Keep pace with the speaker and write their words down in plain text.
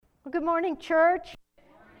Well, good morning, church. Good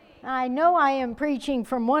morning. I know I am preaching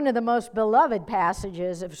from one of the most beloved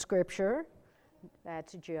passages of Scripture.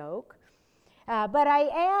 That's a joke. But I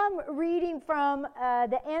am reading from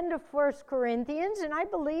the end of 1 Corinthians, and I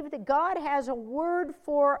believe that God has a word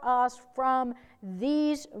for us from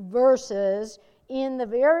these verses in the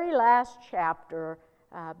very last chapter,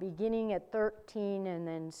 beginning at 13 and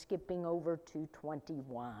then skipping over to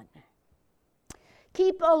 21.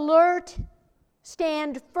 Keep alert.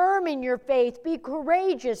 Stand firm in your faith. Be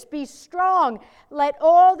courageous. Be strong. Let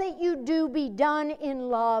all that you do be done in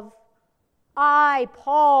love. I,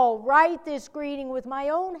 Paul, write this greeting with my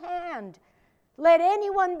own hand. Let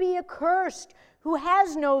anyone be accursed who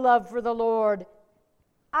has no love for the Lord.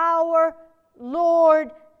 Our Lord,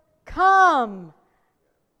 come.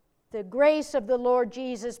 The grace of the Lord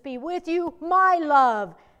Jesus be with you. My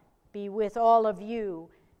love be with all of you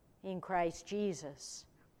in Christ Jesus.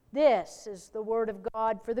 This is the word of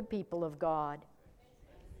God for the people of God.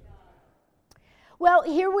 Well,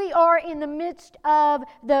 here we are in the midst of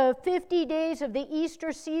the 50 days of the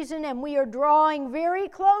Easter season, and we are drawing very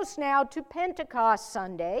close now to Pentecost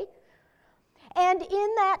Sunday. And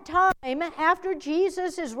in that time, after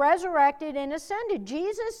Jesus is resurrected and ascended,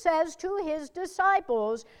 Jesus says to his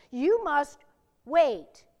disciples, you must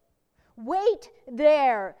wait. Wait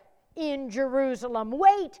there in Jerusalem.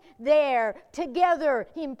 Wait there together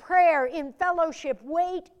in prayer, in fellowship.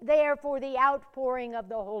 Wait there for the outpouring of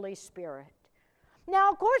the Holy Spirit. Now,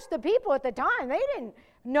 of course, the people at the time, they didn't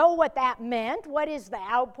know what that meant. What is the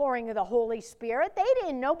outpouring of the Holy Spirit? They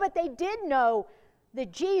didn't know, but they did know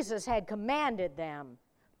that Jesus had commanded them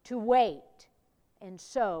to wait. And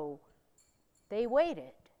so they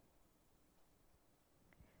waited.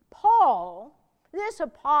 Paul, this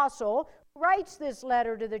apostle, writes this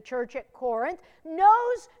letter to the church at Corinth,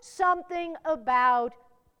 knows something about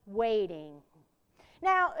waiting.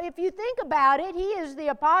 Now, if you think about it, he is the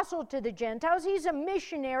apostle to the Gentiles. He's a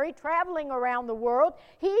missionary traveling around the world.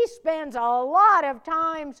 He spends a lot of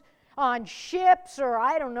times on ships or,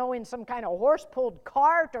 I don't know, in some kind of horse-pulled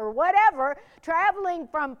cart or whatever, traveling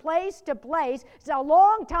from place to place. It's a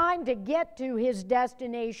long time to get to his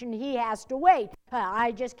destination. He has to wait.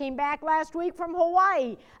 I just came back last week from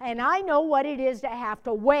Hawaii, and I know what it is to have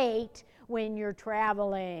to wait when you're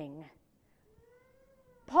traveling.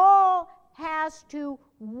 Paul has to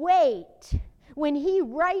wait. When he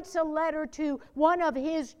writes a letter to one of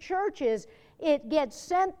his churches, it gets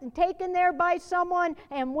sent and taken there by someone,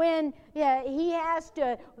 and when he has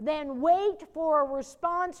to then wait for a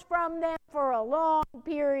response from them for a long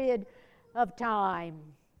period of time.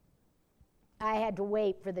 I had to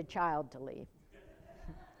wait for the child to leave.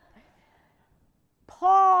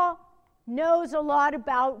 Paul knows a lot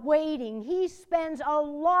about waiting. He spends a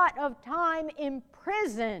lot of time in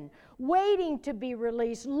prison, waiting to be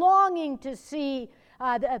released, longing to see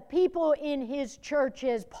the people in his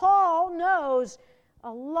churches. Paul knows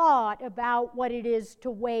a lot about what it is to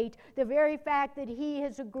wait. The very fact that he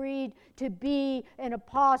has agreed to be an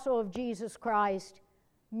apostle of Jesus Christ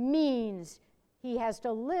means he has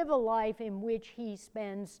to live a life in which he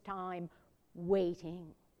spends time waiting.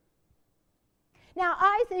 Now,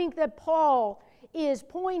 I think that Paul is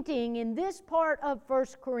pointing in this part of 1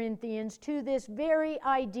 Corinthians to this very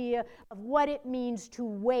idea of what it means to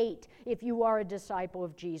wait if you are a disciple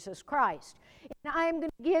of Jesus Christ. And I'm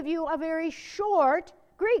going to give you a very short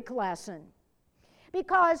Greek lesson.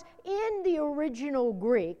 Because in the original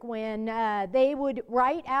Greek, when they would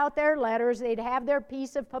write out their letters, they'd have their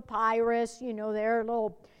piece of papyrus, their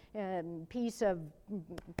little piece of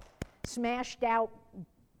smashed out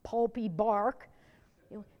pulpy bark.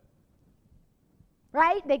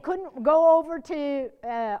 Right? They couldn't go over to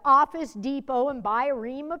Office Depot and buy a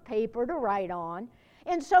ream of paper to write on.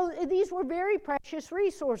 And so these were very precious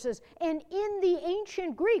resources. And in the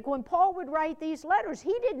ancient Greek, when Paul would write these letters,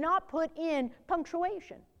 he did not put in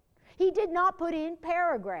punctuation. He did not put in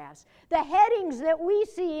paragraphs. The headings that we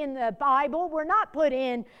see in the Bible were not put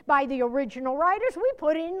in by the original writers. We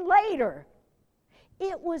put in later.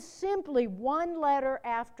 It was simply one letter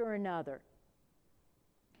after another.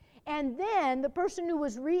 And then the person who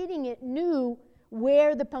was reading it knew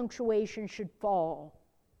where the punctuation should fall.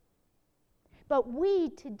 But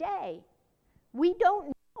we today, we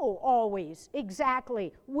don't know always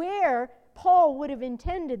exactly where Paul would have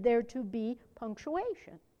intended there to be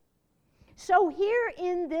punctuation. So here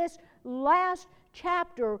in this last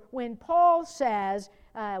chapter, when Paul says,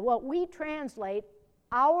 what we translate,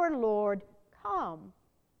 our Lord, come.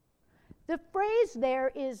 The phrase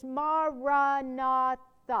there is Maranatha.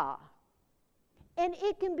 And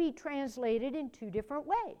it can be translated in two different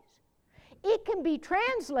ways. it can be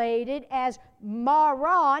translated as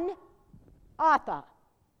Maranatha,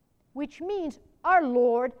 which means our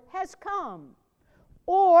Lord has come.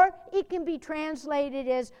 Or it can be translated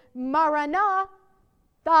as Maranatha,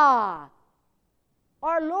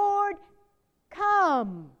 our Lord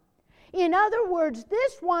come. In other words,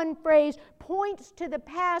 this one phrase points to the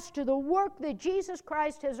past, to the work that Jesus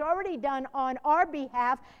Christ has already done on our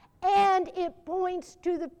behalf, and it points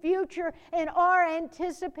to the future and our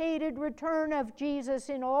anticipated return of Jesus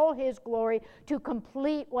in all his glory to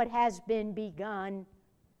complete what has been begun.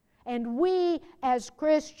 And we, as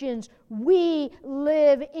Christians, we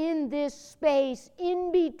live in this space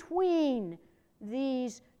in between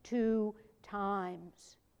these two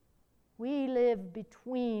times. We live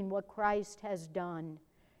between what Christ has done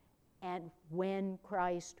and when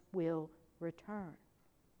Christ will return.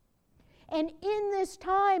 And in this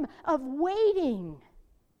time of waiting,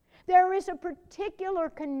 there is a particular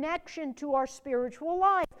connection to our spiritual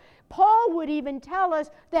life. Paul would even tell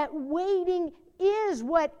us that waiting is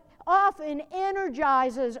what often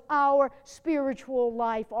energizes our spiritual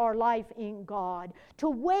life, our life in God. To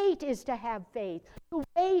wait is to have faith. To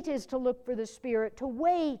wait is to look for the Spirit. To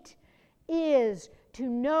wait is to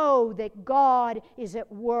know that God is at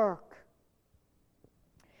work.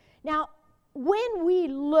 Now, when we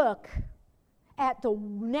look at the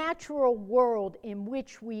natural world in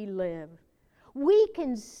which we live, we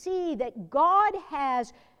can see that God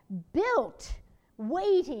has built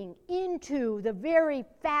waiting into the very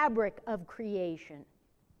fabric of creation.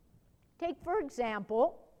 Take, for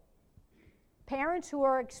example, parents who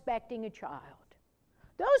are expecting a child.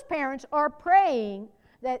 Those parents are praying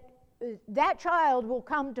that that child will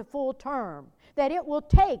come to full term, that it will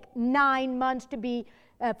take 9 months to be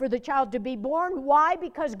for the child to be born. Why?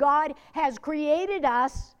 Because God has created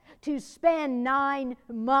us to spend 9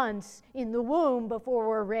 months in the womb before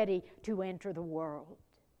we're ready to enter the world.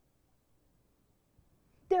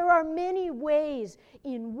 There are many ways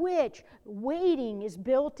in which waiting is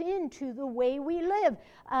built into the way we live.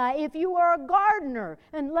 If you are a gardener,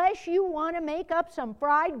 unless you want to make up some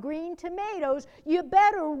fried green tomatoes, you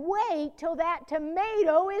better wait till that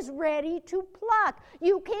tomato is ready to pluck.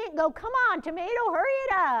 You can't go, come on, tomato, hurry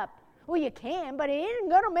it up. Well, you can, but it isn't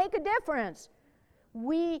going to make a difference.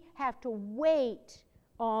 We have to wait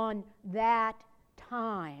on that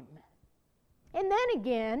time. And then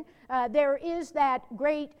again, there is that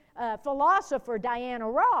great philosopher, Diana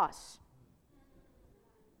Ross,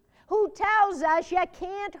 who tells us you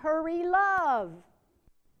can't hurry love.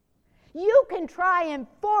 You can try and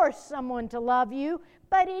force someone to love you,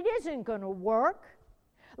 but it isn't going to work.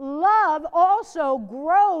 Love also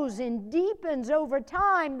grows and deepens over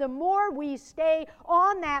time the more we stay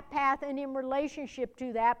on that path and in relationship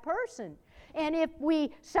to that person. And if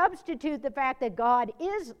we substitute the fact that God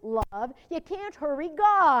is love, you can't hurry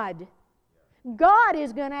God. God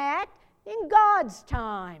is going to act in God's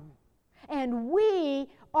time. And we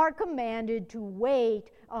are commanded to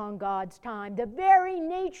wait on God's time. The very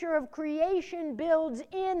nature of creation builds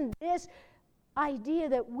in this idea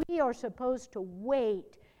that we are supposed to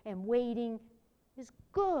wait, and waiting is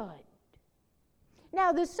good.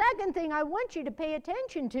 Now, the second thing I want you to pay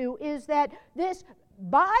attention to is that this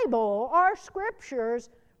Bible, our scriptures,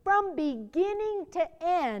 from beginning to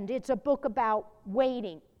end, it's a book about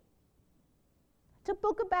waiting. It's a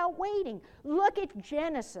book about waiting. Look at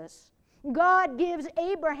Genesis. God gives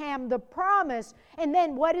Abraham the promise, and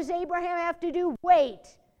then what does Abraham have to do?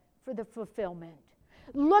 Wait for the fulfillment.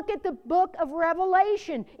 Look at the book of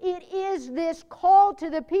Revelation. It is this call to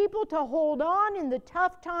the people to hold on in the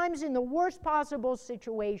tough times, in the worst possible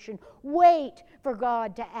situation. Wait for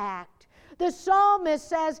God to act. The psalmist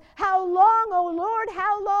says, how long, O Lord,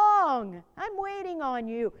 how long? I'm waiting on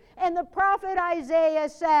you. And the prophet Isaiah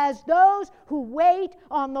says, those who wait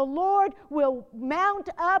on the Lord will mount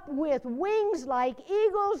up with wings like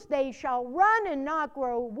eagles. They shall run and not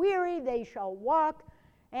grow weary. They shall walk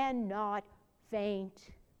and not faint.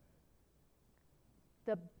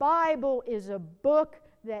 The Bible is a book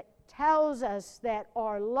that tells us that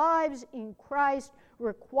our lives in Christ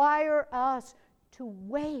require us to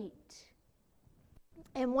wait.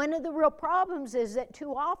 And one of the real problems is that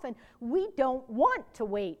too often we don't want to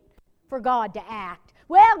wait for God to act.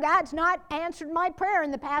 Well, God's not answered my prayer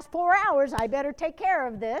in the past 4 hours. I better take care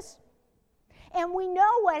of this. And we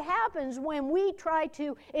know what happens when we try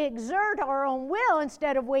to exert our own will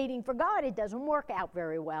instead of waiting for God. It doesn't work out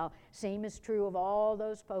very well. Same is true of all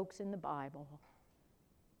those folks in the Bible.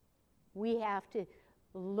 We have to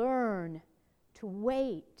learn to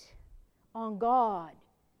wait on God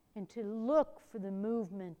and to look for the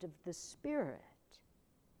movement of the Spirit.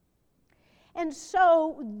 And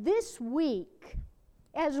so this week,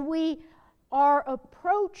 as we are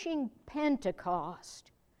approaching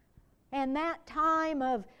Pentecost and that time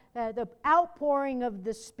of the outpouring of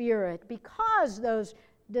the Spirit, because those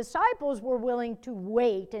disciples were willing to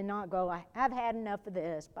wait and not go, I've had enough of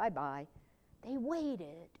this, bye-bye. They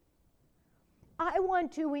waited. I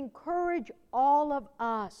want to encourage all of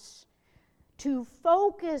us to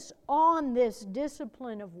focus on this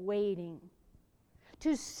discipline of waiting,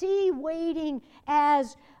 to see waiting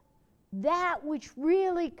as that which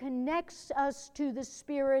really connects us to the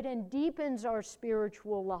Spirit and deepens our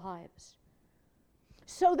spiritual lives.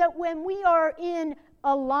 So that when we are in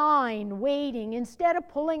a line waiting, instead of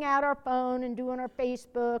pulling out our phone and doing our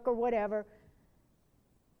Facebook or whatever,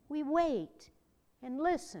 we wait and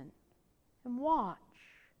listen and watch.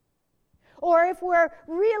 Or if we're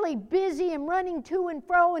really busy and running to and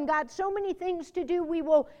fro and got so many things to do, we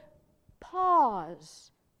will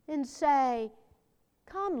pause and say,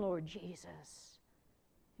 come, Lord Jesus,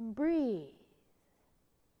 and breathe.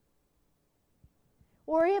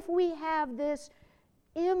 Or if we have this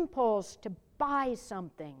impulse to buy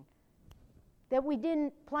something that we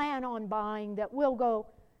didn't plan on buying, that we'll go,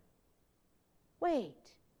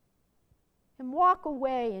 wait, and walk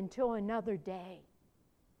away until another day.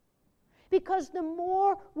 Because the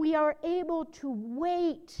more we are able to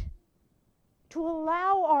wait, to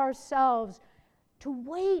allow ourselves to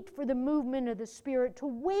wait for the movement of the Spirit, to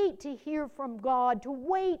wait to hear from God, to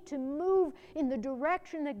wait to move in the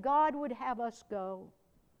direction that God would have us go,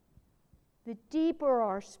 the deeper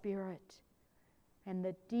our spirit and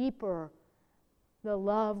the deeper the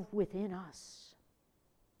love within us.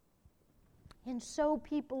 And so,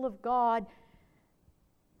 people of God,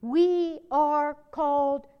 we are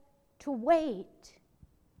called to wait.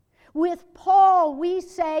 With Paul, we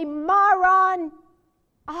say, Maran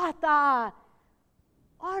Atha,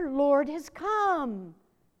 our Lord has come.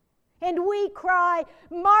 And we cry,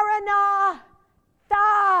 Maranatha,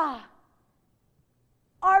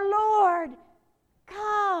 our Lord,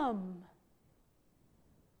 come.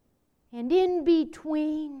 And in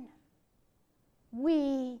between,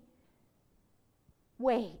 we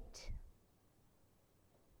wait.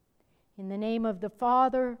 In the name of the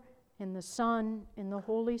Father, and the Son, and the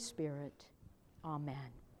Holy Spirit.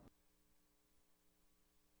 Amen.